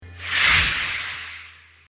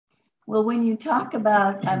Well, when you talk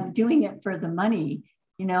about doing it for the money,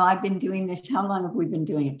 I've been doing this. How long have we been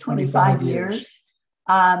doing it? 25 years.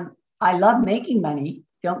 I love making money.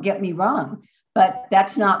 Don't get me wrong, but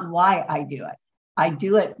that's not why I do it. I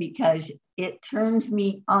do it because it turns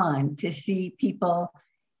me on to see people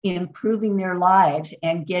improving their lives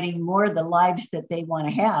and getting more of the lives that they want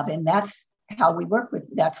to have. And that's how we work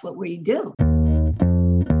with, that's what we do.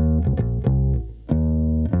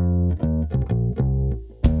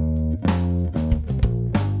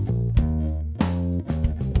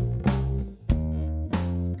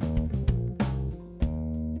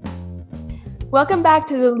 Welcome back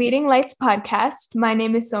to the Leading Lights podcast. My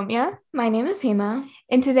name is Somya. My name is Hema.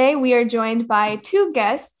 And today we are joined by two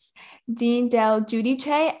guests, Dean Del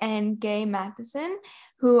Giudice and Gay Matheson,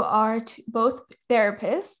 who are both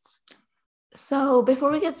therapists. So before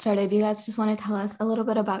we get started, you guys just want to tell us a little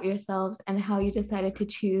bit about yourselves and how you decided to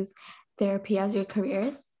choose therapy as your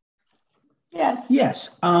careers? Yes.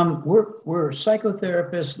 We're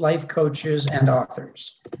psychotherapists, life coaches, and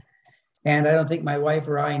authors. And I don't think my wife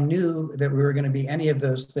or I knew that we were going to be any of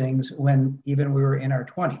those things when even we were in our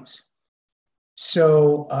 20s.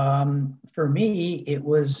 So for me,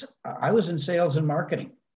 I was in sales and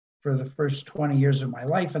marketing for the first 20 years of my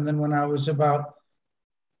life. And then when I was about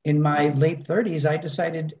in my late 30s, I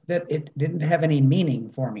decided that it didn't have any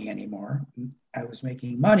meaning for me anymore. I was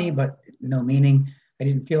making money, but no meaning. I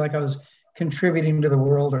didn't feel like I was contributing to the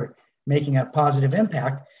world or making a positive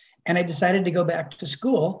impact. And I decided to go back to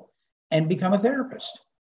school and become a therapist.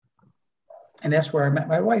 And that's where I met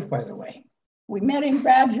my wife, by the way. We met in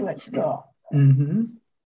graduate school. Mm-hmm.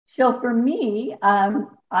 So for me,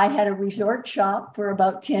 I had a resort shop for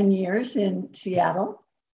about 10 years in Seattle.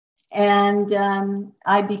 And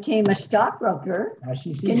I became a stockbroker.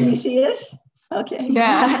 Can you see us? Okay.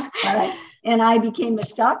 Yeah. All right. And I became a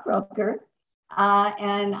stockbroker.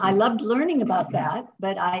 And I loved learning about that,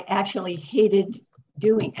 but I actually hated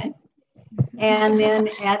doing it. And then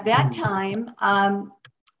at that time,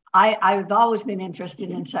 I've always been interested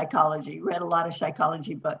in psychology, read a lot of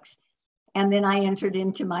psychology books. And then I entered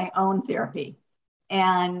into my own therapy.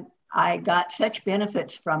 And I got such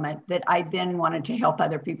benefits from it that I then wanted to help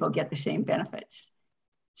other people get the same benefits.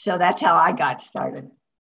 So that's how I got started.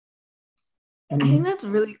 I think that's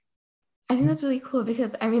really cool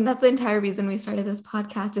because, that's the entire reason we started this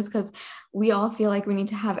podcast is because we all feel like we need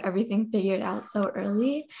to have everything figured out so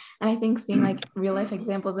early. And I think seeing like real life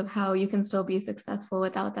examples of how you can still be successful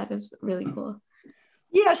without that is really cool.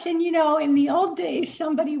 Yes. And, in the old days,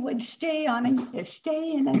 somebody would stay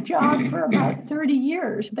in a job for about 30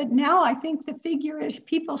 years. But now I think the figure is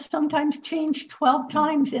people sometimes change 12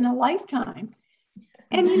 times in a lifetime.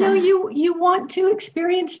 And, you want to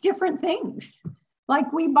experience different things.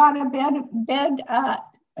 Like we bought a bed,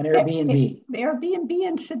 an Airbnb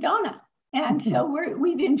in Sedona. And so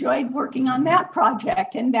we've enjoyed working on that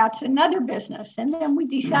project, and that's another business. And then we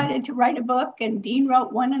decided to write a book, and Dean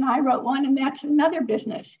wrote one and I wrote one, and that's another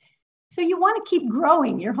business. So you want to keep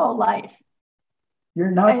growing your whole life.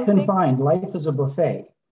 You're not confined. Life is a buffet.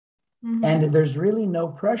 Mm-hmm. And there's really no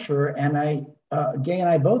pressure. And Gay and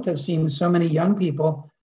I both have seen so many young people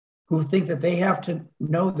who think that they have to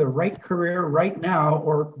know the right career right now,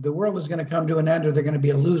 or the world is going to come to an end, or they're going to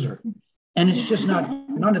be a loser. And it's just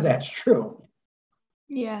none of that's true.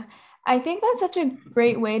 Yeah, I think that's such a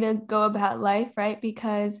great way to go about life, right?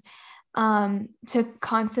 Because to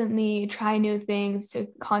constantly try new things, to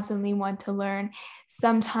constantly want to learn.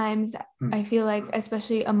 Sometimes I feel like,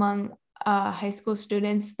 especially among high school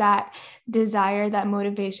students, that desire, that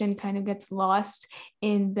motivation kind of gets lost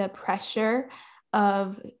in the pressure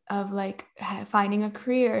of like finding a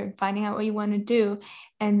career, finding out what you want to do.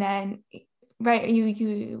 And then right,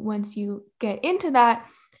 you once you get into that,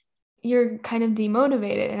 you're kind of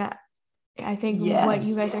demotivated. And I think what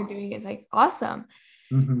you guys are doing is like awesome.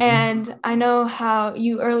 Mm-hmm. And I know how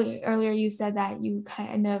you earlier you said that you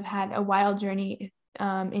kind of had a wild journey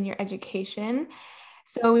in your education.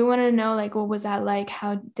 So we want to know, like, what was that like?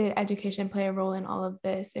 How did education play a role in all of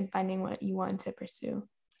this and finding what you wanted to pursue?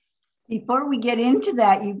 Before we get into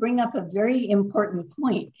that, you bring up a very important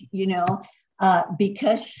point,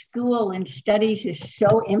 because school and studies is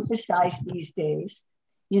so emphasized these days.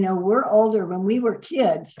 We're older. When we were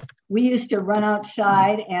kids, we used to run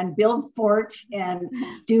outside and build forts and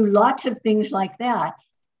do lots of things like that.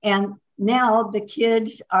 And now the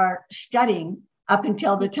kids are studying up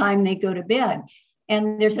until the time they go to bed.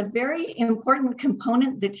 And there's a very important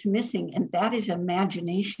component that's missing, and that is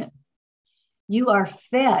imagination. You are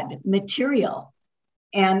fed material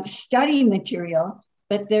and study material,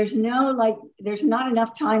 but there's not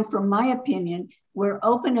enough time, from my opinion, where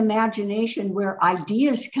open imagination, where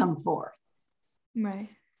ideas come forth. Right.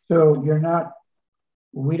 So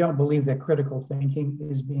we don't believe that critical thinking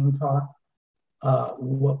is being taught.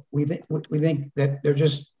 We think that they're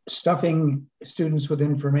just stuffing students with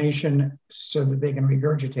information so that they can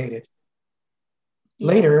regurgitate it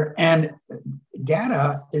later. And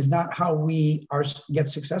data is not how we get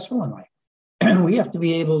successful in life. We have to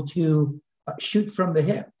be able to shoot from the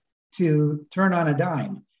hip, to turn on a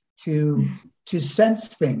dime, to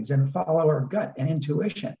sense things and follow our gut and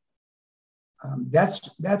intuition.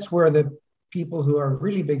 That's where the people who are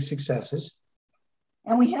really big successes.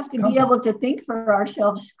 And we have to be able to think for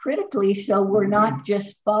ourselves critically, so we're not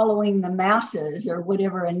just following the masses or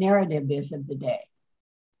whatever a narrative is of the day.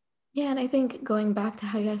 Yeah, and I think going back to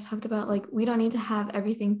how you guys talked about, like, we don't need to have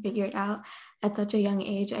everything figured out at such a young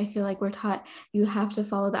age. I feel like we're taught you have to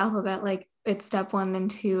follow the alphabet, like it's step 1 and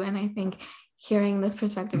 2. And I think hearing this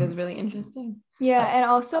perspective is really interesting. Yeah, and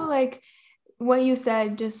also like what you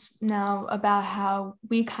said just now about how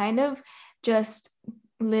we kind of just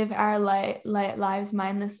live our lives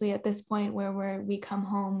mindlessly at this point, where we come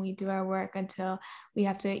home, we do our work until we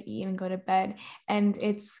have to eat and go to bed, and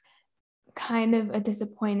it's kind of a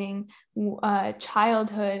disappointing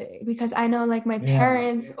childhood, because I know like my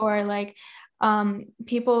parents or like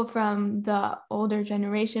people from the older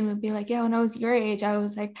generation would be like, yeah, when I was your age, I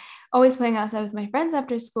was like always playing outside with my friends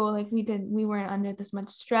after school. Like we weren't under this much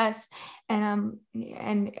stress, and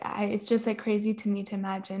it's just like crazy to me to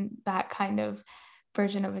imagine that kind of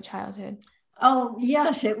version of a childhood. Oh,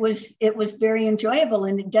 yes, it was very enjoyable.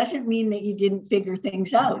 And it doesn't mean that you didn't figure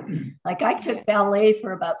things out. Like I took ballet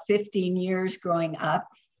for about 15 years growing up.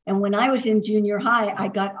 And when I was in junior high, I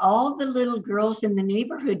got all the little girls in the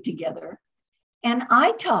neighborhood together and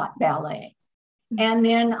I taught ballet. And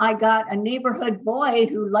then I got a neighborhood boy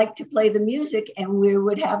who liked to play the music, and we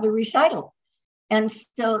would have a recital. And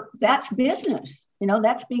so that's business,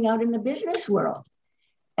 that's being out in the business world.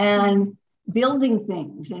 And building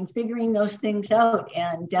things and figuring those things out.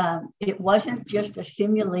 And it wasn't just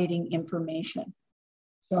assimilating information.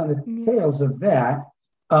 So on the tails of that,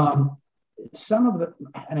 some of the,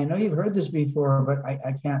 and I know you've heard this before, but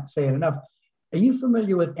I can't say it enough. Are you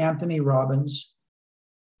familiar with Anthony Robbins?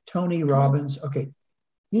 Tony Robbins? Okay.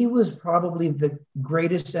 He was probably the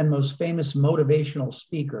greatest and most famous motivational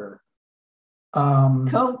speaker.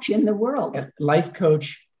 Coach in the world. Life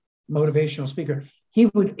coach, motivational speaker.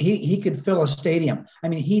 He could fill a stadium. I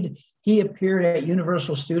mean, he appeared at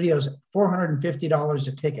Universal Studios at $450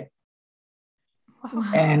 a ticket. Wow.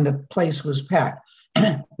 And the place was packed.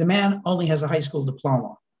 The man only has a high school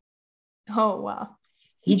diploma. Oh, wow.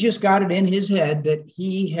 He just got it in his head that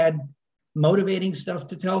he had motivating stuff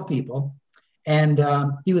to tell people. And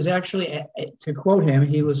he was actually, to quote him,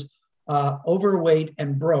 he was overweight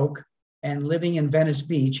and broke and living in Venice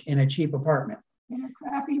Beach in a cheap apartment. In a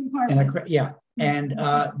crappy apartment. Yeah. And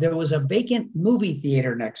there was a vacant movie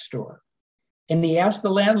theater next door. And he asked the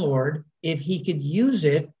landlord if he could use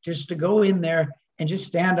it just to go in there and just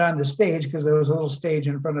stand on the stage, because there was a little stage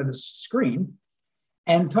in front of the screen,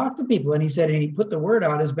 and talk to people. And he said, and he put the word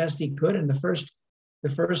out as best he could. And the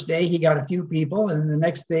first day he got a few people. And the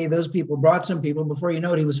next day, those people brought some people. Before you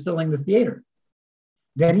know it, he was filling the theater.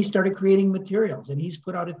 Then he started creating materials, and he's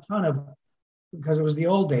put out a ton of, because it was the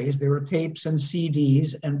old days, there were tapes and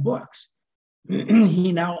CDs and books.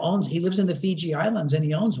 He lives in the Fiji Islands, and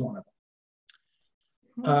he owns one of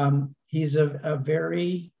them. He's a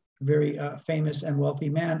very, very famous and wealthy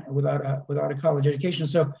man without a college education.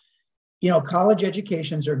 So, college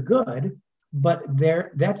educations are good, but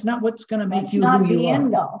that's not what's going to make you who you are. That's not the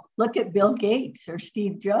end all. Look at Bill Gates or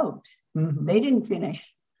Steve Jobs. Mm-hmm. They didn't finish.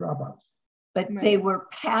 Dropouts. But they were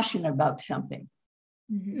passionate about something.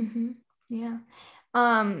 Mm-hmm. Yeah.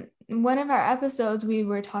 One of our episodes, we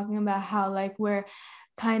were talking about how like we're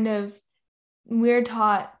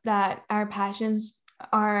taught that our passions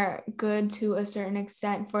are good to a certain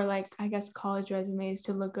extent for, like, I guess, college resumes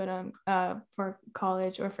to look good on for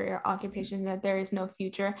college or for your occupation, that there is no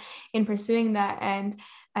future in pursuing that. And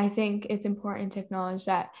I think it's important to acknowledge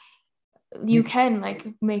that you can like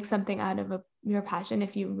make something out of your passion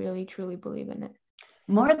if you really truly believe in it.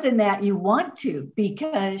 More than that, you want to,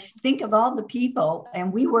 because think of all the people,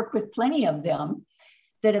 and we work with plenty of them,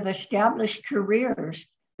 that have established careers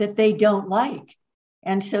that they don't like.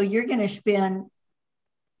 And so you're going to spend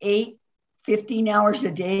 15 hours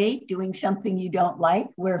a day doing something you don't like,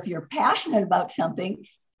 where if you're passionate about something,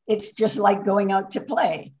 it's just like going out to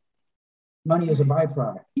play. Money is a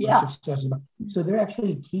byproduct. Yeah. So they're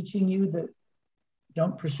actually teaching you that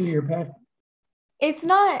don't pursue your passion. It's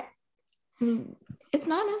not it's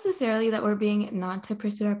not necessarily that we're being not to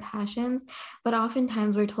pursue our passions, but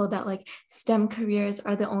oftentimes we're told that like STEM careers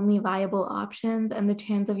are the only viable options, and the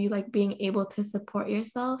chance of you like being able to support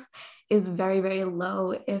yourself is very, very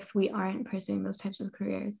low if we aren't pursuing those types of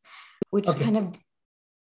careers, which kind of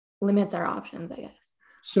limits our options, I guess.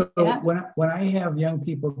 So when I have young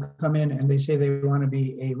people come in and they say they want to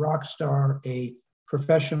be a rock star, a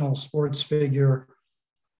professional sports figure,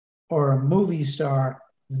 or a movie star,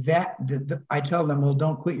 I tell them, well,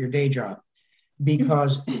 don't quit your day job,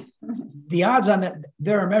 because the odds on that,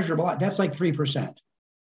 they're immeasurable. That's like 3%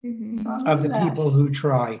 of the people who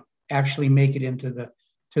try actually make it into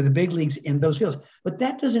the big leagues in those fields. But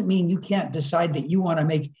that doesn't mean you can't decide that you want to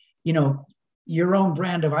make, your own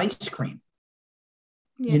brand of ice cream.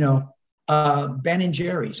 Ben and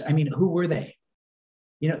Jerry's. I mean, who were they?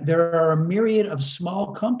 There are a myriad of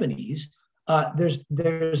small companies. There's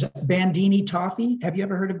Bandini Toffee. Have you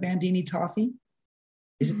ever heard of Bandini Toffee?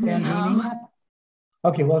 Is it Bandini? No.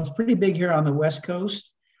 Okay, well, it's pretty big here on the West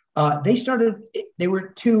Coast. They were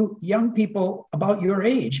two young people about your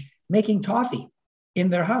age making toffee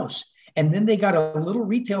in their house. And then they got a little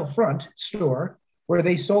retail front store where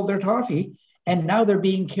they sold their toffee. And now they're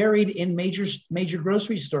being carried in major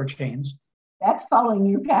grocery store chains. That's following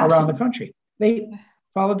your passion. Around the country. They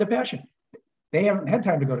followed the passion. They haven't had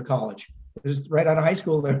time to go to college. Just right out of high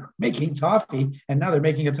school, they're making toffee, and now they're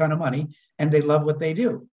making a ton of money, and they love what they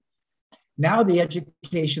do. Now the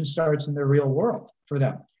education starts in the real world for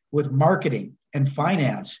them with marketing and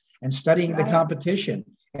finance and studying the competition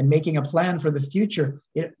and making a plan for the future.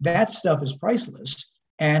 That stuff is priceless.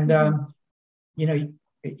 And,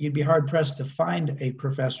 you'd be hard pressed to find a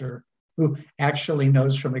professor who actually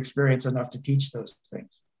knows from experience enough to teach those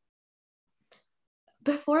things.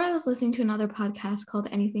 Before, I was listening to another podcast called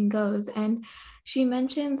Anything Goes, and she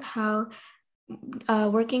mentions how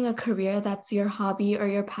working a career that's your hobby or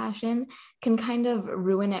your passion can kind of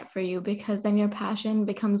ruin it for you, because then your passion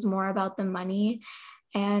becomes more about the money.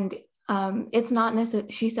 And it's not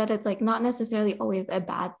she said it's like not necessarily always a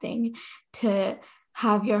bad thing to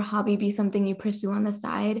have your hobby be something you pursue on the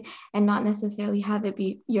side and not necessarily have it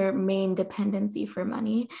be your main dependency for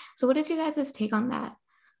money. So what is you guys' take on that?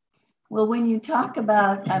 Well, when you talk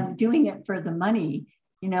about doing it for the money,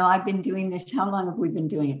 I've been doing this. How long have we been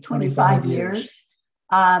doing it? 25 years.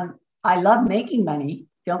 I love making money.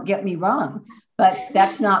 Don't get me wrong, but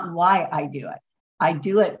that's not why I do it. I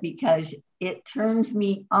do it because it turns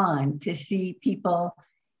me on to see people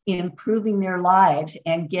improving their lives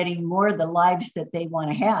and getting more the lives that they want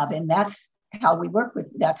to have. And that's how we work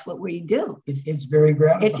that's what we do. It's very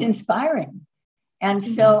gratifying. It's inspiring. And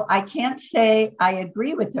so I can't say I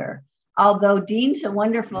agree with her, although Dean's a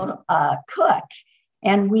wonderful cook.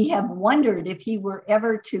 And we have wondered if he were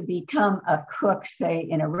ever to become a cook, say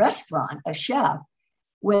in a restaurant, a chef,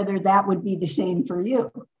 whether that would be the same for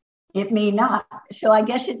you. It may not. So I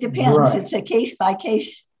guess it depends. Right. It's a case by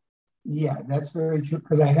case. Yeah, that's very true.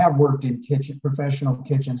 Because I have worked in professional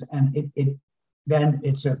kitchens, and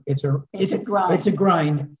it's a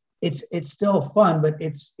grind. It's still fun, but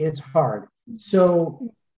it's hard.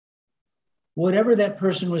 So whatever that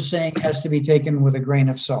person was saying has to be taken with a grain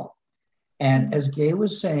of salt. And as Gay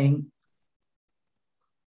was saying,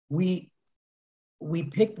 we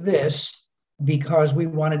picked this because we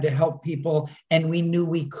wanted to help people, and we knew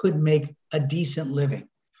we could make a decent living.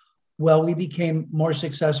 Well, we became more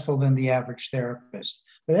successful than the average therapist.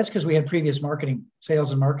 But that's because we had previous sales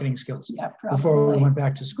and marketing skills before we went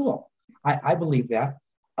back to school. I believe that.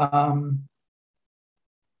 There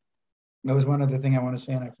was one other thing I want to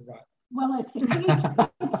say, and I forgot. Well,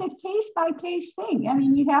 it's a case by case thing. I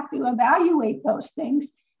mean, you have to evaluate those things,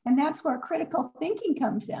 and that's where critical thinking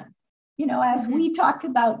comes in. As we talked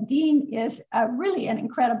about, Dean is really an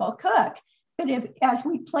incredible cook. But as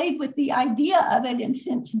we played with the idea of it, and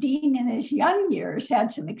since Dean in his young years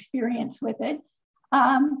had some experience with it,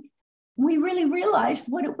 we really realized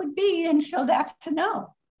what it would be. And so that's a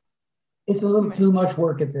no. It's a little too much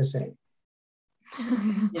work at this age.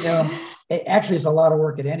 Actually, it's a lot of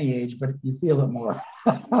work at any age, but you feel it more.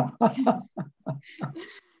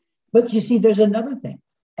 But you see, there's another thing,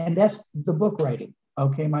 and that's the book writing.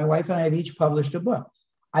 Okay, my wife and I have each published a book.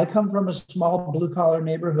 I come from a small blue-collar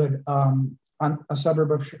neighborhood on a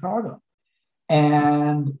suburb of Chicago.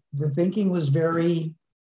 And the thinking was very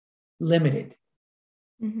limited.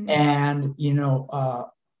 Mm-hmm. And,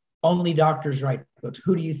 only doctors write books.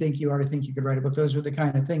 Who do you think you are to think you could write a book? Those are the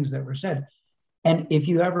kind of things that were said. And if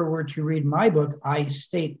you ever were to read my book, I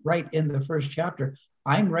state right in the first chapter,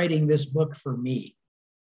 I'm writing this book for me.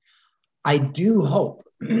 I do hope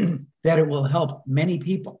that it will help many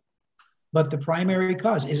people. but the primary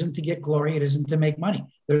cause isn't to get glory. It isn't to make money.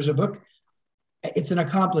 There's a book. It's an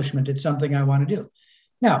accomplishment. It's something I want to do.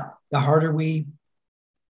 Now, the harder we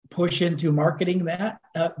push into marketing that,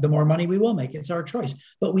 the more money we will make. It's our choice.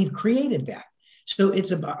 But we've created that. So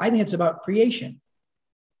I think it's about creation.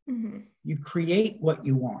 Mm-hmm. You create what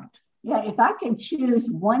you want. Yeah, if I can choose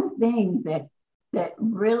one thing that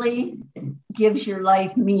really gives your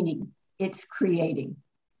life meaning, it's creating.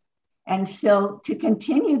 And so to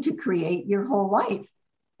continue to create your whole life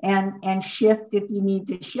and shift if you need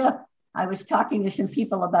to shift. I was talking to some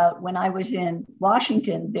people about when I was in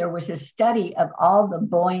Washington, there was a study of all the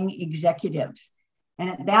Boeing executives. And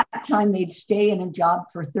at that time, they'd stay in a job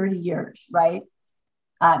for 30 years, right?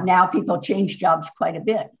 Now people change jobs quite a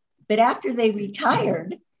bit. But after they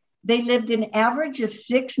retired, they lived an average of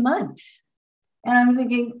 6 months. And I'm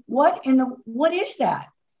thinking, what is that?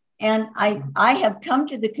 And I have come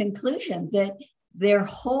to the conclusion that their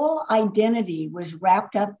whole identity was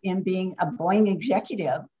wrapped up in being a Boeing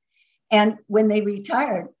executive. And when they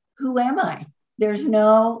retired, who am I? There's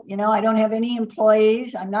no, I don't have any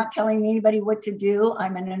employees. I'm not telling anybody what to do.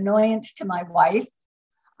 I'm an annoyance to my wife.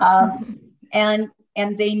 And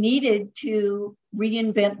they needed to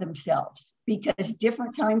reinvent themselves because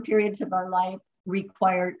different time periods of our life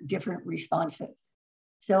require different responses.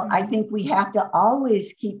 So I think we have to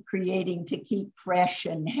always keep creating to keep fresh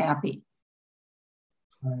and happy.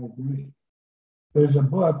 I agree. There's a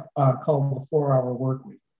book called The 4-Hour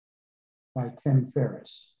Workweek by Tim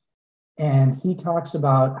Ferriss. And he talks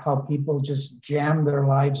about how people just jam their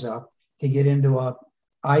lives up to get into a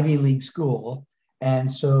Ivy League school.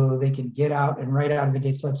 And so they can get out and right out of the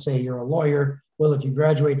gates, let's say you're a lawyer. Well, if you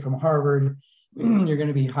graduate from Harvard, you're going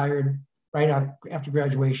to be hired right out after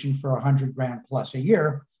graduation for $100,000 plus a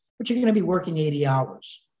year, but you're going to be working 80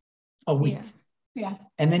 hours a week. Yeah.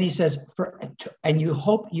 And then he says, and you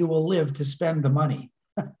hope you will live to spend the money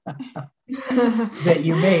that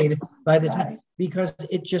you made by the time, because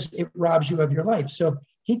it robs you of your life. So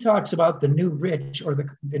he talks about the new rich or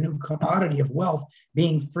the new commodity of wealth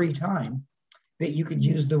being free time that you could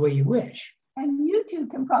use the way you wish. And you two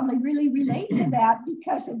can probably really relate to that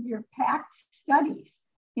because of your packed studies.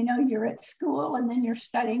 You're at school and then you're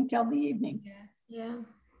studying till the evening.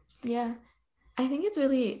 Yeah. I think it's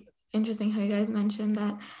really interesting how you guys mentioned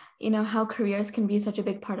that, how careers can be such a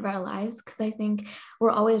big part of our lives, because I think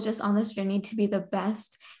we're always just on this journey to be the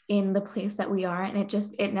best in the place that we are. And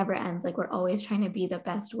it never ends. Like, we're always trying to be the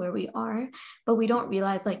best where we are, but we don't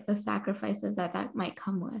realize like the sacrifices that might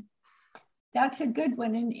come with. That's a good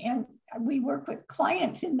one. And we work with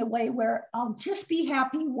clients in the way where I'll just be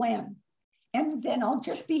happy when, and then I'll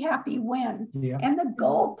just be happy when, and the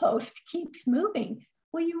goalpost keeps moving.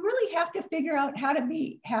 Well, you really have to figure out how to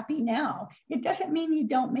be happy now. It doesn't mean you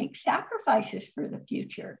don't make sacrifices for the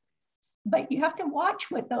future, but you have to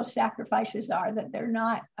watch what those sacrifices are, that they're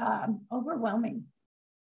not overwhelming.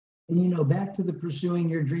 And back to the pursuing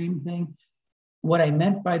your dream thing, what I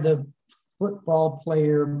meant by the football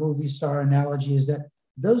player, movie star analogy is that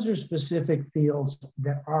those are specific fields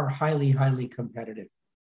that are highly, highly competitive,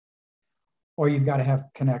 or you've got to have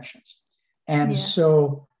connections. And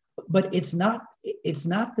so, but it's not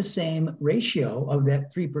the same ratio of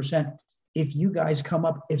that 3%.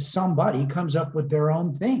 If somebody comes up with their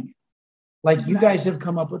own thing, like you guys have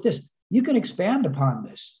come up with this, you can expand upon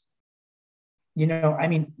this.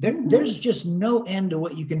 There's just no end to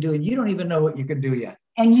what you can do, and you don't even know what you can do yet.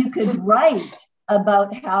 And you could write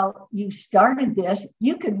about how you started this.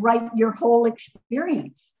 You could write your whole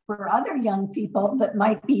experience for other young people that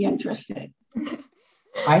might be interested.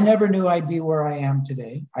 I never knew I'd be where I am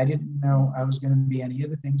today. I didn't know I was going to be any of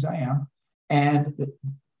the things I am. And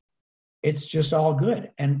it's just all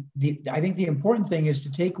good. And I think the important thing is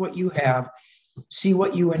to take what you have, see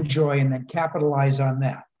what you enjoy, and then capitalize on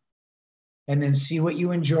that. And then see what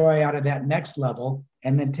you enjoy out of that next level,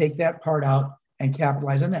 and then take that part out and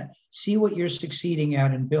capitalize on that. See what you're succeeding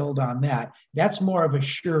at and build on that. That's more of a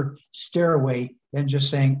sure stairway than just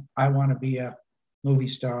saying, I want to be a movie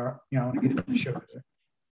star, get in the show.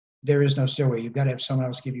 There is no stairway. You've got to have someone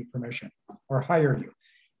else give you permission or hire you.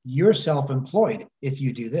 You're self-employed if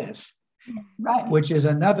you do this, right? Which is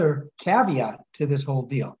another caveat to this whole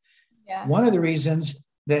deal. Yeah. One of the reasons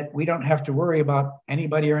that we don't have to worry about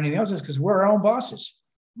anybody or anything else is because we're our own bosses.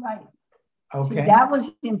 Right. Okay. See, that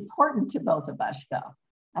was important to both of us, though.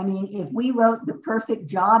 I mean, if we wrote the perfect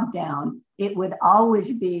job down, it would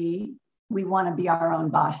always be, we want to be our own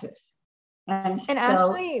bosses. And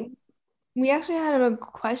actually, we actually had a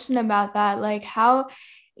question about that, like how,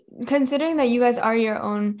 considering that you guys are your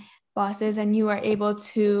own bosses and you are able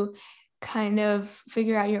to kind of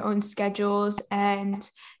figure out your own schedules and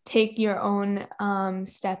take your own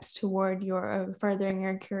steps toward your furthering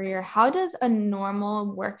your career. How does a normal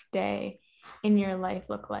work day in your life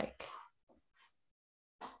look like?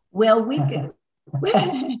 Well, we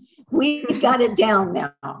got it down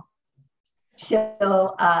now.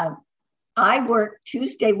 So I work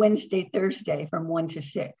Tuesday, Wednesday, Thursday from 1 to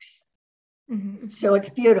 6. Mm-hmm. So it's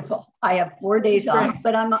beautiful. I have 4 days off,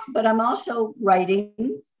 but I'm also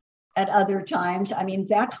writing at other times. I mean,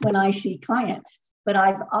 that's when I see clients, but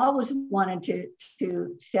I've always wanted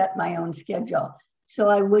to set my own schedule. So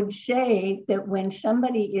I would say that when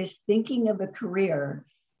somebody is thinking of a career,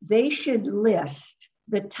 they should list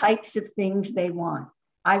the types of things they want.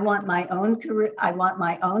 I want my own career. I want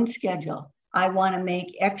my own schedule. I want to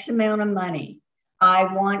make X amount of money.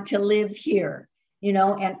 I want to live here,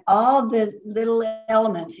 and all the little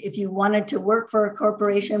elements. If you wanted to work for a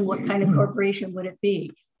corporation, what kind of corporation would it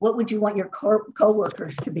be? What would you want your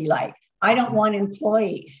coworkers to be like? I don't want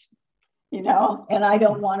employees, and I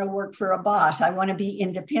don't want to work for a boss. I want to be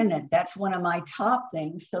independent. That's one of my top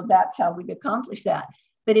things. So that's how we accomplish that.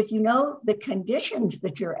 But if you know the conditions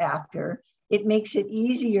that you're after, it makes it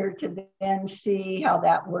easier to then see how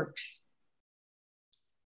that works.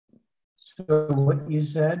 So what you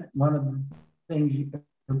said, one of the things, if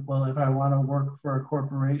I want to work for a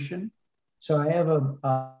corporation, so I have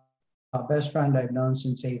a best friend I've known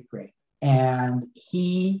since 8th grade, and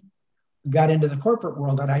he got into the corporate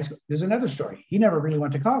world at high school. There's another story. He never really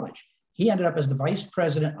went to college. He ended up as the vice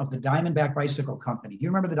president of the Diamondback Bicycle Company. Do you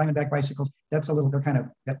remember the Diamondback bicycles? That's a little, they're kind of,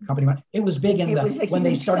 that company, it was big in when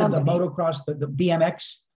they started company. The motocross, the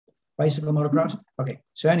BMX, bicycle motocross. Okay,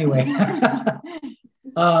 so anyway,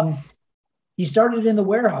 he started in the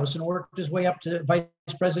warehouse and worked his way up to vice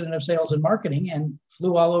president of sales and marketing and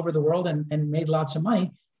flew all over the world and made lots of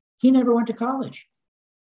money. He never went to college.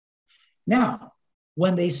 Now,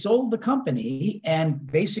 when they sold the company and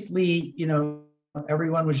basically,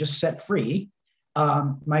 everyone was just set free,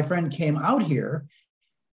 my friend came out here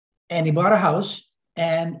and he bought a house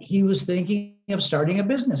and he was thinking of starting a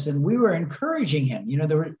business, and we were encouraging him.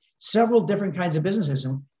 There were several different kinds of businesses,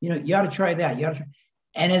 and you ought to try that. You ought to try.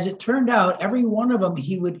 And as it turned out, every one of them,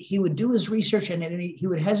 he would do his research and he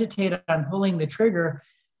would hesitate on pulling the trigger.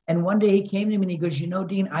 And one day he came to me and he goes,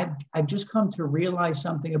 Dean, I've just come to realize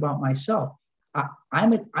something about myself.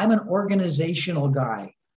 I'm an organizational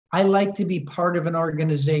guy. I like to be part of an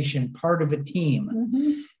organization, part of a team.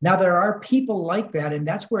 Mm-hmm. Now, there are people like that, and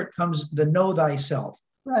that's where it comes, the know thyself.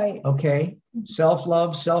 Right. Okay.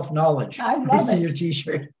 Self-love, self-knowledge. I love it. Your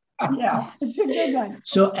t-shirt. Yeah, it's a good one.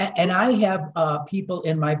 So, and I have people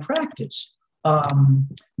in my practice,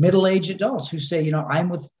 middle-aged adults who say, I'm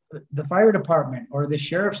with the fire department or the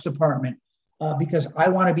sheriff's department because I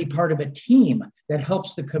want to be part of a team that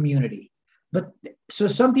helps the community. But so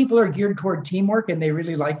some people are geared toward teamwork and they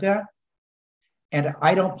really like that. And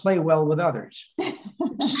I don't play well with others.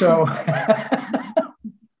 So I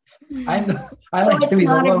like to be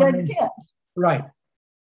the lone. Right.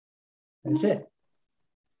 That's it.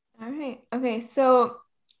 All right. Okay. So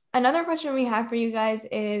another question we have for you guys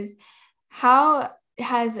is, how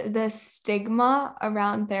has the stigma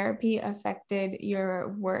around therapy affected your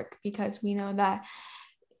work? Because we know that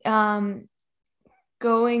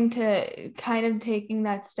going to kind of taking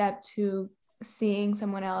that step to seeing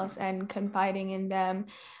someone else and confiding in them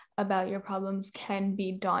about your problems can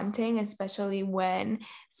be daunting, especially when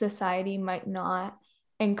society might not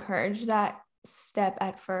encourage that step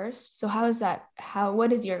at first. So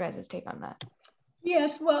what is your guys' take on that?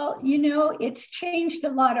 Yes, well, it's changed a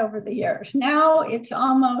lot over the years. Now it's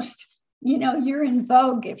almost, you're in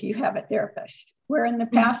vogue if you have a therapist, where in the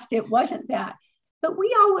past it wasn't that. But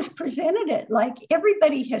we always presented it like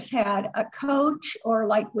everybody has had a coach, or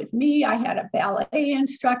like with me, I had a ballet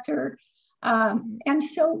instructor. And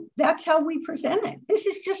so that's how we present it. This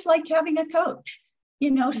is just like having a coach,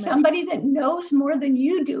 somebody that knows more than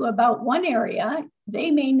you do about one area.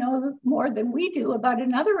 They may know more than we do about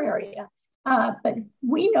another area. But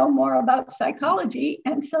we know more about psychology.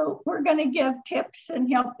 And so we're going to give tips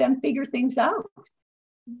and help them figure things out.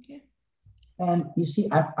 Okay. And you see,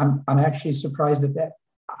 I'm actually surprised that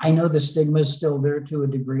I know the stigma is still there to a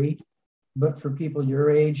degree, but for people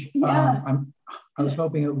your age, I was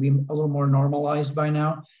hoping it would be a little more normalized by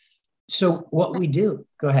now. So what we do,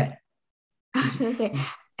 go ahead. I was going to say,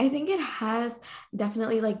 I think it has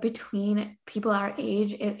definitely, like, between people our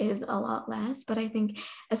age, it is a lot less. But I think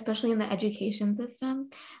especially in the education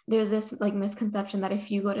system, there's this like misconception that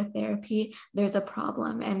if you go to therapy, there's a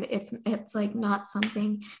problem, and it's like not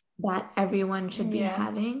something that everyone should be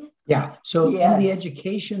having. Yeah. So in the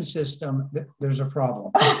education system, there's a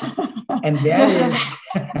problem. And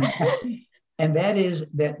that is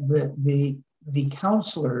that the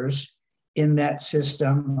counselors in that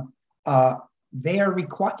system, they are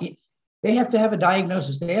required. They have to have a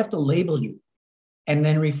diagnosis. They have to label you and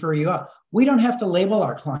then refer you out. We don't have to label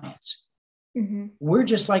our clients. Mm-hmm.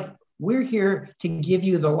 We're here to give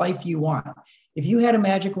you the life you want. If you had a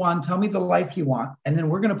magic wand, tell me the life you want. And then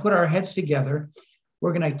we're going to put our heads together.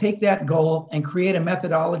 We're going to take that goal and create a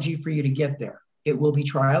methodology for you to get there. It will be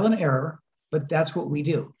trial and error, but that's what we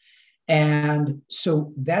do. And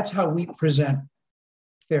so that's how we present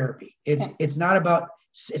therapy. It's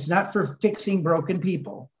not for fixing broken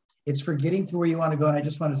people. It's for getting to where you want to go. And I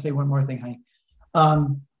just want to say one more thing, honey.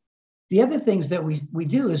 The other things that we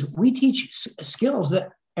do is we teach skills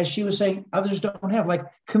that, as she was saying, others don't have, like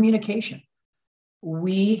communication.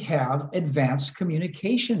 We have advanced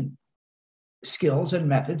communication skills and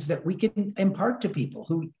methods that we can impart to people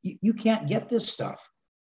who you can't get this stuff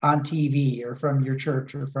on TV or from your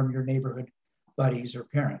church or from your neighborhood buddies or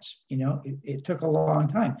parents. It took a long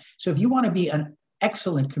time. So if you want to be an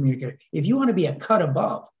excellent communicator, if you want to be a cut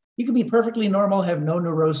above, you can be perfectly normal, have no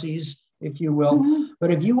neuroses, if you will. Mm-hmm.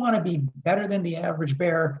 But if you want to be better than the average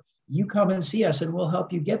bear, you come and see us and we'll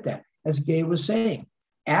help you get that. As Gay was saying,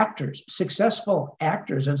 successful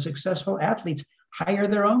actors and successful athletes hire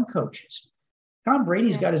their own coaches. Tom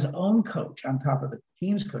Brady's got his own coach on top of the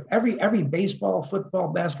team's coach. Every baseball, football,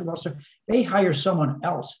 basketball star, they hire someone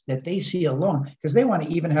else that they see alone because they want to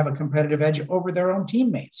even have a competitive edge over their own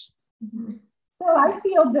teammates. Mm-hmm. So I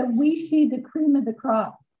feel that we see the cream of the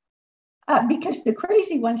crop because the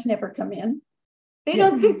crazy ones never come in. They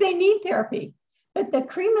don't think they need therapy, but the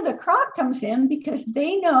cream of the crop comes in because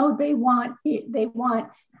they know they want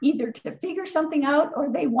either to figure something out or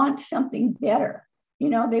they want something better.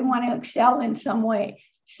 They want to excel in some way.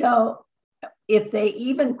 So if they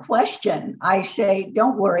even question, I say,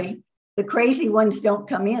 don't worry, the crazy ones don't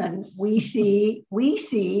come in. We see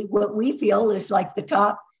what we feel is like the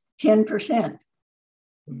top 10%.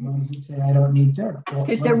 The ones that say, I don't need therapy.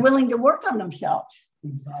 Because they're willing to work on themselves.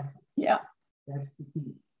 Exactly. Yeah. That's the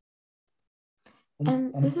key.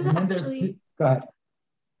 And this is actually... Go ahead.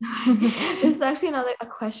 This is actually a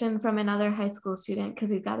question from another high school student, because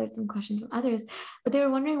we've gathered some questions from others, but they were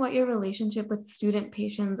wondering what your relationship with student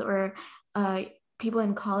patients or people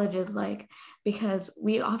in college is like, because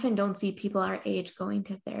we often don't see people our age going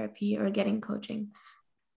to therapy or getting coaching.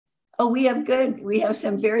 Oh, we have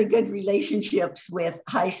some very good relationships with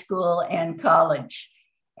high school and college,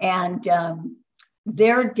 and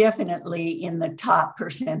they're definitely in the top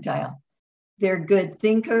percentile. They're good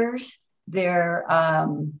thinkers. They're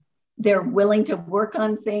willing to work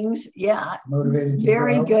on things. Yeah, motivated.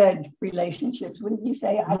 Very good relationships, wouldn't you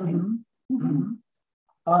say? I think. Mm-hmm.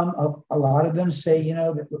 A lot of them say,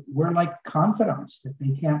 that we're like confidants, that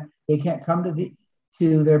they can't come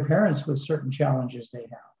to their parents with certain challenges they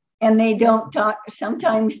have. And they don't talk.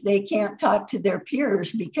 Sometimes they can't talk to their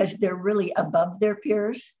peers because they're really above their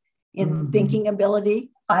peers in thinking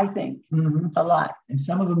ability. I think a lot. And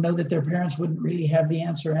some of them know that their parents wouldn't really have the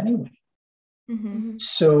answer anyway. Mm-hmm.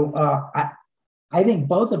 So I think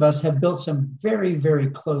both of us have built some very,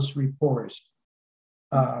 very close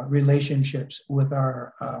relationships with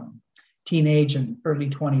our teenage and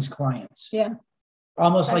early 20s clients. Yeah.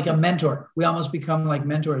 Almost like a mentor. We almost become like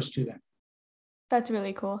mentors to them. That's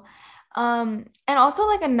really cool. And also,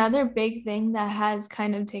 like, another big thing that has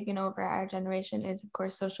kind of taken over our generation is, of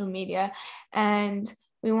course, social media. And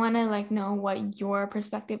we want to know what your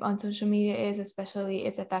perspective on social media is, especially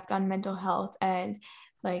its effect on mental health and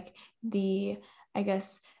the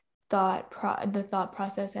thought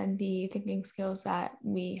process and the thinking skills that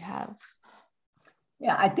we have.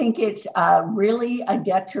 Yeah, I think it's really a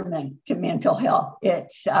detriment to mental health.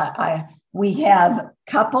 We have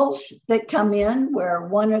couples that come in where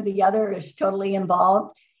one or the other is totally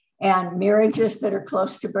involved, and marriages that are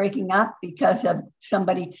close to breaking up because of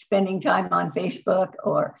somebody spending time on Facebook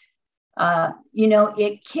or,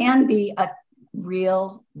 it can be a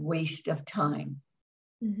real waste of time.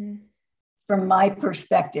 Mm-hmm. From my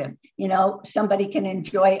perspective, somebody can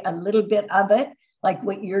enjoy a little bit of it, like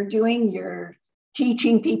what you're doing. You're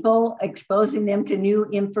teaching people, exposing them to new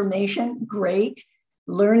information. Great.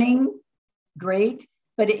 Learning. Great.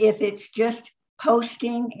 But if it's just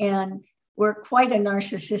posting, and we're quite a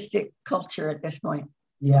narcissistic culture at this point.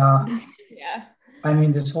 Yeah. Yeah. I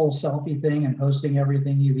mean, this whole selfie thing and posting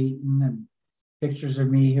everything you've eaten and pictures of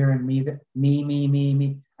me here and me.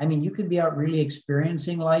 I mean, you could be out really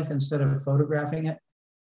experiencing life instead of photographing it.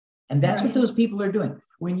 And that's what those people are doing.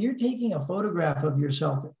 When you're taking a photograph of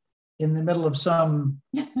yourself in the middle of some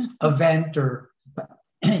event, or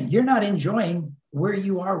you're not enjoying where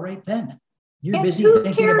you are right then. You're and busy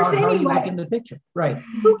thinking about how you look in the picture. Right.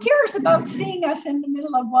 Who cares about seeing us in the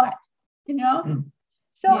middle of what, you know?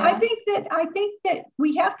 So yeah. I think that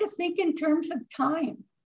we have to think in terms of time.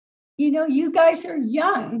 You know, you guys are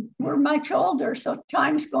young, we're much older, so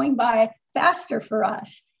time's going by faster for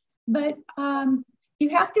us. But you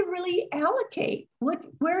have to really allocate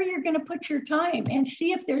where you're going to put your time and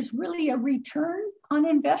see if there's really a return on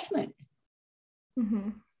investment. Mm-hmm.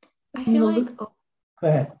 I feel like, go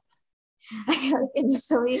ahead. I feel like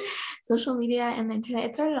initially social media and the internet,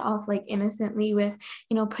 it started off like innocently with,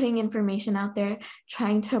 you know, putting information out there,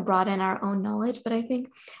 trying to broaden our own knowledge. But I think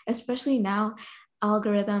especially now,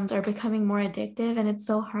 algorithms are becoming more addictive, and it's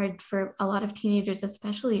so hard for a lot of teenagers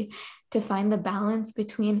especially to find the balance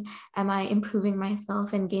between, am I improving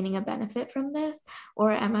myself and gaining a benefit from this,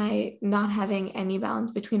 or am I not having any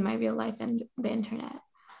balance between my real life and the internet?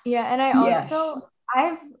 Yeah, and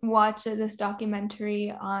I've watched this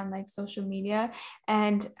documentary on like social media,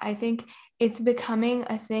 and I think it's becoming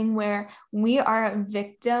a thing where we are a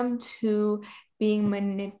victim to being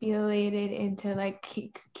manipulated into like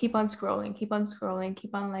keep on scrolling, keep on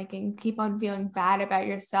liking, keep on feeling bad about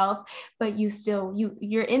yourself, but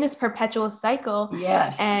you're in this perpetual cycle.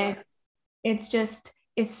 Yes. And it's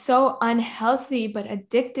so unhealthy but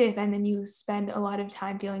addictive, and then you spend a lot of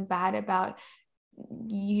time feeling bad about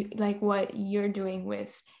you, like what you're doing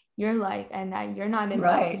with your life, and that you're not enough.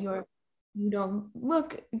 Right. You don't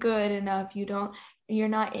look good enough, you're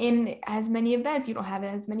not in as many events, you don't have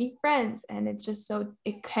as many friends, and it's just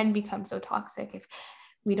it can become so toxic if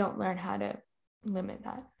we don't learn how to limit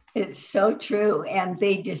that. It's so true, and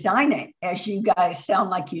they design it, as you guys sound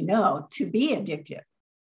like you know, to be addictive.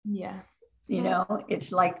 Yeah. You know,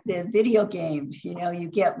 it's like the video games, you know, you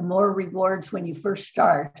get more rewards when you first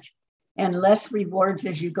start and less rewards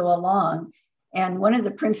as you go along. And one of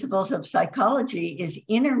the principles of psychology is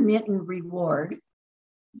intermittent reward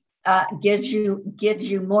gets you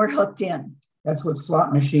more hooked in. That's what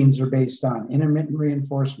slot machines are based on, intermittent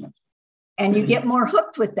reinforcement. And you get more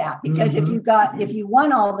hooked with that, because if you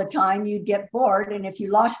won all the time, you'd get bored. And if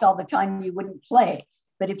you lost all the time, you wouldn't play.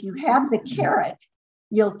 But if you have the carrot,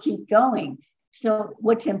 you'll keep going. So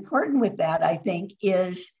what's important with that, I think,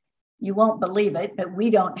 is, you won't believe it, but we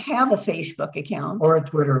don't have a Facebook account or a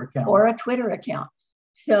Twitter account.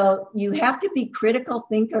 So you have to be critical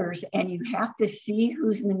thinkers, and you have to see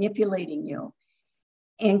who's manipulating you,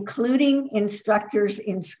 including instructors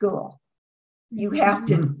in school. You have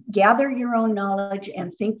to gather your own knowledge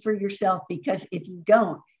and think for yourself, because if you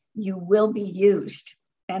don't, you will be used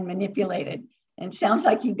and manipulated. And it sounds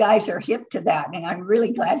like you guys are hip to that, and I'm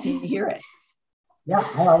really glad to hear it. Yeah,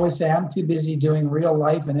 I always say I'm too busy doing real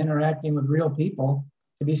life and interacting with real people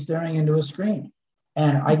to be staring into a screen.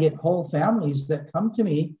 And I get whole families that come to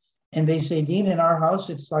me and they say, Dean, in our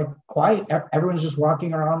house, it's like quiet. Everyone's just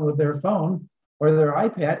walking around with their phone or their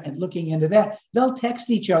iPad and looking into that. They'll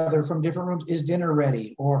text each other from different rooms, is dinner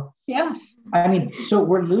ready? Or, yes. I mean, so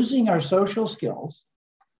we're losing our social skills,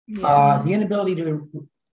 the inability to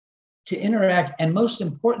interact. And most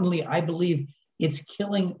importantly, I believe it's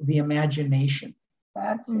killing the imagination.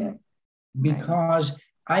 That's it. Because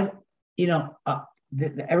everyone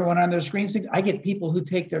on their screens thinks, I get people who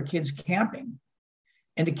take their kids camping,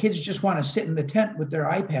 and the kids just want to sit in the tent with their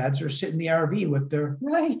iPads or sit in the RV with their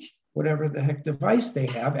whatever the heck device they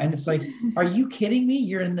have. And it's like, are you kidding me?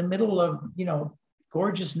 You're in the middle of,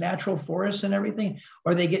 gorgeous natural forests and everything.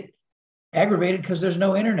 Or they get aggravated because there's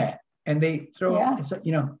no internet, and they throw, it's like,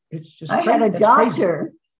 it's just I had a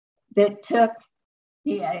doctor that took,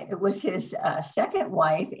 it was his second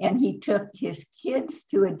wife, and he took his kids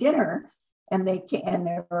to a dinner, and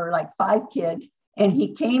there were like 5 kids, and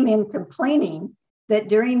he came in complaining that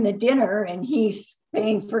during the dinner, and he's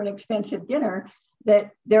paying for an expensive dinner, that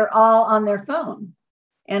they're all on their phone.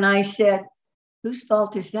 And I said, whose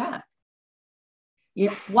fault is that?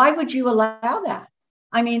 Why would you allow that?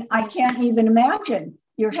 I mean, I can't even imagine.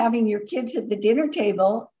 You're having your kids at the dinner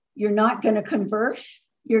table, you're not going to converse.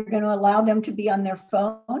 You're going to allow them to be on their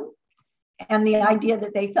phone. And the idea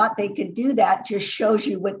that they thought they could do that just shows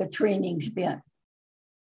you what the training's been.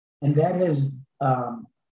 And that has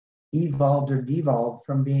evolved or devolved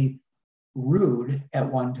from being rude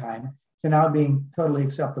at one time to now being totally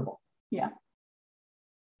acceptable. Yeah.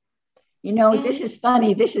 This is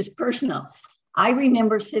funny. This is personal. I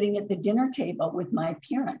remember sitting at the dinner table with my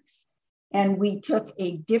parents, and we took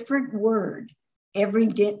a different word every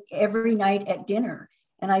night at dinner.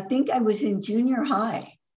 And I think I was in junior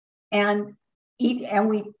high, and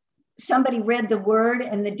somebody read the word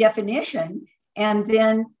and the definition, and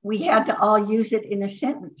then we had to all use it in a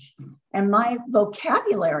sentence. And my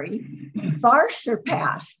vocabulary far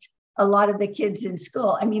surpassed a lot of the kids in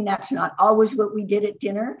school. I mean, that's not always what we did at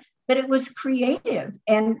dinner, but it was creative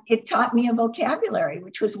and it taught me a vocabulary,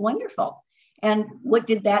 which was wonderful. And what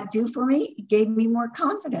did that do for me? It gave me more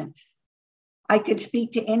confidence. I could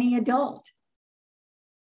speak to any adult.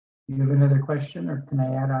 You have another question, or can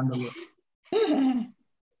I add on to it?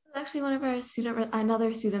 Actually, one of our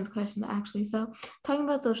another student's question, actually. So talking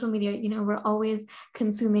about social media, we're always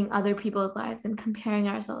consuming other people's lives and comparing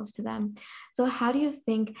ourselves to them. So how do you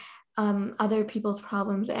think other people's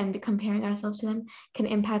problems and comparing ourselves to them can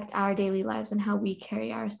impact our daily lives and how we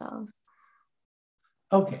carry ourselves?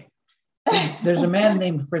 Okay. There's a man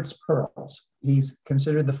named Fritz Perls. He's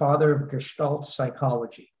considered the father of Gestalt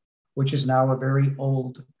psychology, which is now a very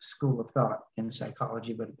old school of thought in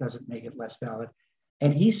psychology, but it doesn't make it less valid.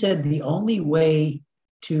 And he said the only way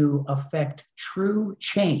to affect true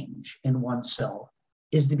change in oneself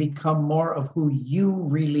is to become more of who you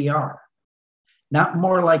really are, not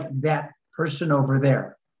more like that person over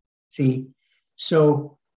there. See,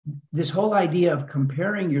 so this whole idea of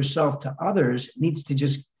comparing yourself to others needs to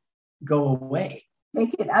just go away.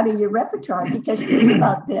 Take it out of your repertoire, because think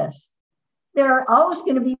about this. There are always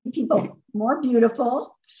going to be people more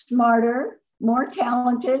beautiful, smarter, more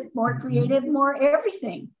talented, more creative, more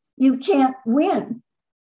everything. You can't win,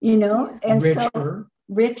 and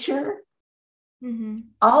richer,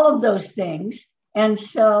 all of those things. And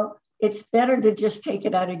so it's better to just take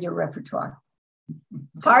it out of your repertoire.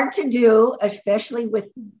 Hard to do, especially with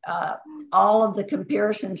all of the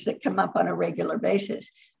comparisons that come up on a regular basis.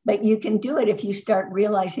 But you can do it if you start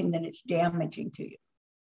realizing that it's damaging to you.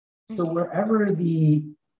 So wherever the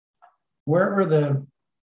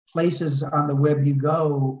places on the web you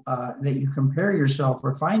go that you compare yourself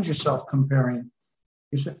or find yourself comparing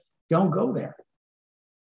yourself, don't go there.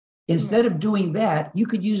 Instead of doing that, you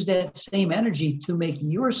could use that same energy to make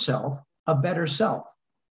yourself a better self.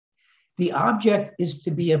 The object is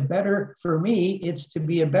to be for me, it's to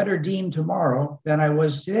be a better Dean tomorrow than I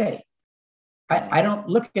was today. I don't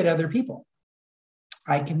look at other people.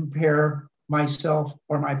 I compare myself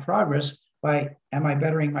or my progress by, am I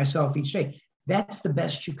bettering myself each day? That's the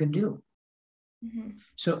best you can do.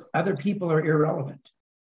 So other people are irrelevant.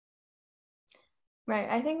 Right.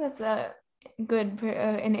 I think that's a good,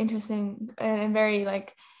 an interesting and very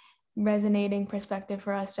resonating perspective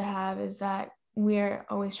for us to have, is that we're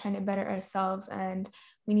always trying to better ourselves and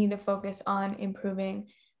we need to focus on improving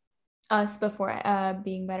us before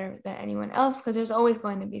being better than anyone else, because there's always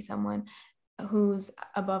going to be someone who's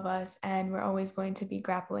above us and we're always going to be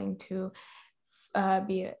grappling to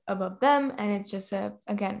be above them, and it's just a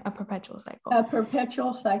perpetual cycle. A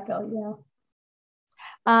perpetual cycle, yeah.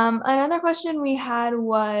 Another question we had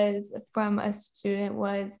was from a student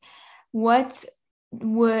was, how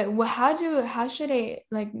should a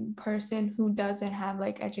person who doesn't have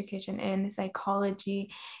education in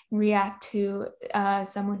psychology react to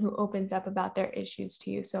someone who opens up about their issues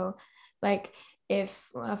to you? So if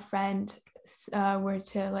a friend were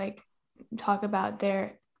to talk about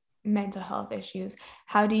their mental health issues,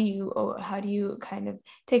 how do you kind of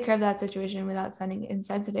take care of that situation without sounding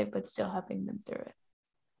insensitive but still helping them through it?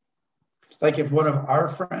 Like if one of our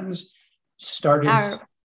friends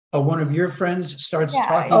one of your friends starts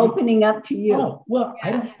talking, opening up to you. Oh, well,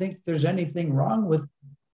 I don't think there's anything wrong with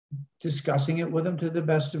discussing it with them to the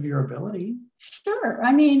best of your ability. Sure.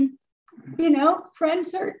 I mean,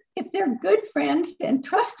 friends if they're good friends and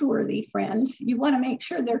trustworthy friends, you want to make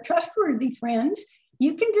sure they're trustworthy friends.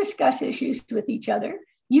 You can discuss issues with each other.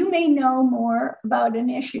 You may know more about an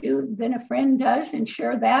issue than a friend does and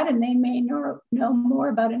share that, and they may know more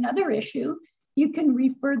about another issue. You can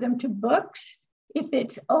refer them to books. If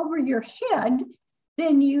it's over your head,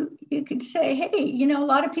 then you could say, hey, a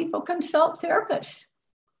lot of people consult therapists.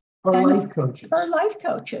 Or life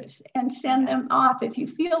coaches. And send them off if you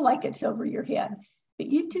feel like it's over your head. But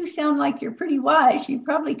you two sound like you're pretty wise. You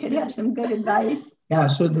probably could have some good advice. Yeah,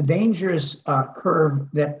 so the dangerous curve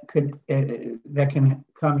that can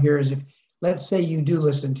come here is if, let's say you do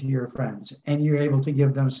listen to your friends and you're able to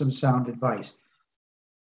give them some sound advice.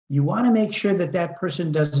 You want to make sure that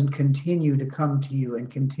person doesn't continue to come to you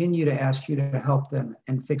and continue to ask you to help them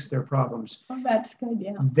and fix their problems. Oh, that's good,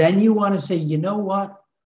 yeah. Then you want to say, you know what?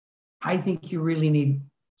 I think you really need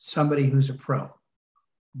somebody who's a pro,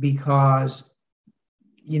 because,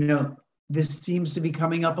 this seems to be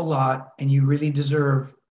coming up a lot and you really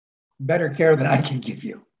deserve better care than I can give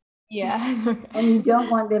you. Yeah. And you don't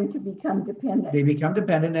want them to become dependent. They become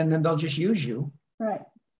dependent and then they'll just use you. Right.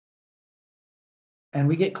 And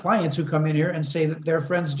we get clients who come in here and say that their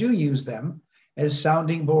friends do use them as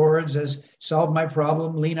sounding boards, as solve my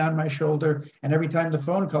problem, lean on my shoulder. And every time the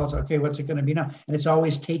phone calls, okay, what's it going to be now? And it's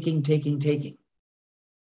always taking.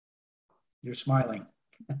 You're smiling.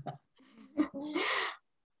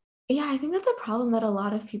 Yeah, I think that's a problem that a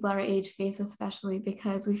lot of people our age face, especially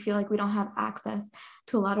because we feel like we don't have access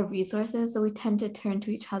to a lot of resources. So we tend to turn to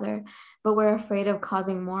each other, but we're afraid of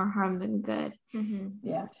causing more harm than good. Mm-hmm.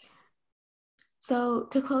 Yeah. So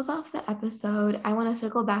to close off the episode, I want to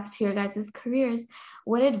circle back to your guys' careers.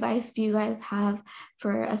 What advice do you guys have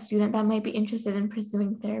for a student that might be interested in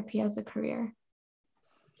pursuing therapy as a career?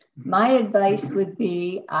 My advice would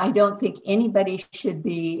be, I don't think anybody should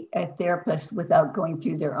be a therapist without going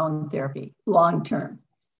through their own therapy long term.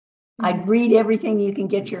 Mm-hmm. I'd read everything you can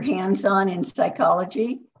get your hands on in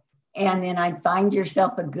psychology, and then I'd find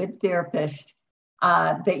yourself a good therapist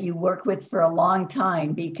that you work with for a long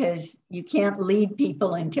time, because you can't lead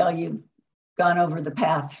people until you've gone over the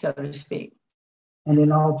path, so to speak. And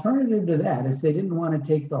an alternative to that, if they didn't want to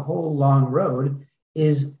take the whole long road,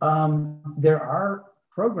 is there are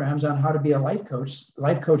programs on how to be a life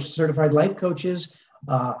coach, certified life coaches,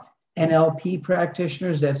 NLP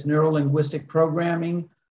practitioners, that's neuro-linguistic programming,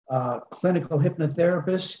 clinical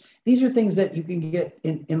hypnotherapists. These are things that you can get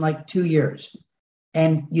in like 2 years.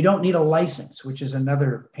 And you don't need a license, which is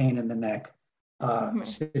another pain in the neck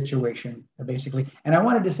situation, basically. And I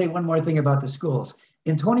wanted to say one more thing about the schools.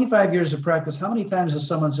 In 25 years of practice, how many times has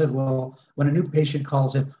someone said, well, when a new patient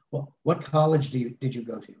calls in, well, what college did you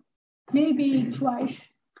go to? Maybe twice.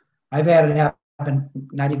 I've had it happen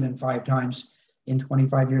not even 5 times in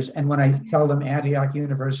 25 years. And when I tell them Antioch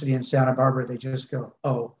University in Santa Barbara, they just go,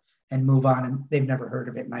 oh, and move on. And they've never heard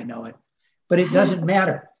of it, and I know it. But it doesn't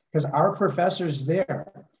matter, because our professors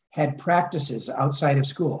there had practices outside of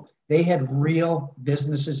school. They had real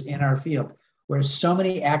businesses in our field, whereas so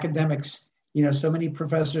many academics, so many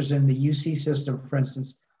professors in the UC system, for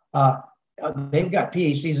instance, they've got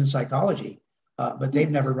PhDs in psychology, but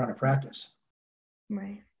they've never run a practice.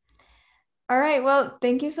 Right. All right. Well,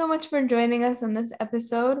 thank you so much for joining us on this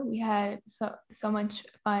episode. We had so much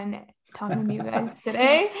fun talking to you guys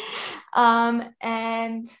today.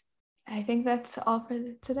 And I think that's all for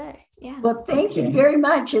today. Yeah. Well, thank you very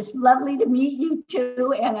much. It's lovely to meet you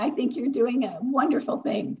too. And I think you're doing a wonderful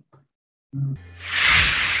thing.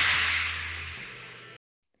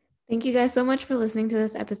 Thank you guys so much for listening to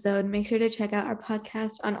this episode. Make sure to check out our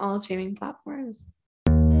podcast on all streaming platforms.